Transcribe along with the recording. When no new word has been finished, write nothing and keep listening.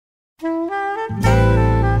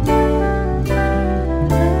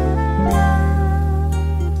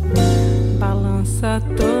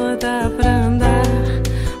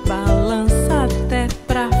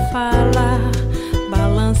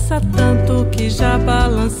balança tanto que já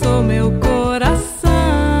balançou meu coração.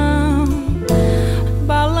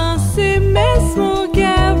 Balance mesmo que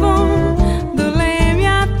é bom, do Leme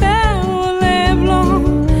até o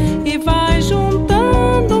Leblon, e vai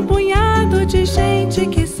juntando um punhado de gente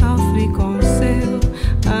que sofre com o seu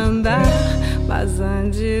andar. Mas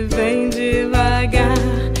ande bem devagar,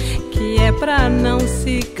 que é pra não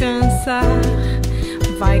se cansar.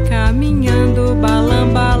 Vai caminhando,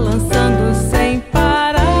 balançando sem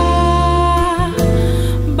parar.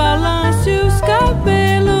 Balance os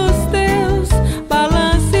cabelos teus,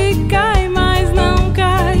 balance e cai, mas não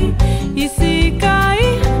cai. E se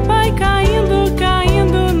cair, vai caindo,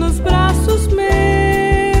 caindo nos braços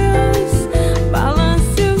meus.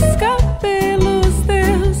 Balance os cabelos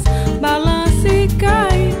teus, balance e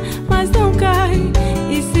cai, mas não cai.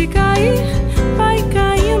 E se cair, vai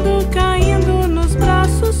caindo, caindo nos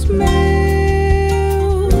braços meus.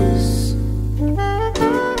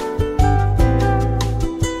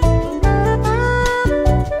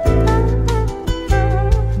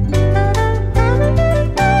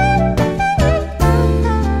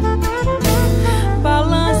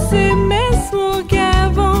 Balance mesmo que é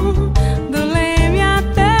bom, do Leme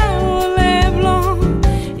até o Leblon,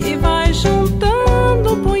 e vai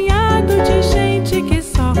juntando um punhado de gente que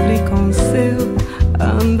sofre com seu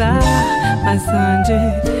andar. Mas ande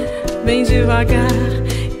bem devagar,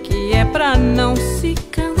 que é pra não se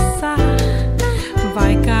cansar.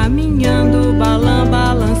 Vai caminhando,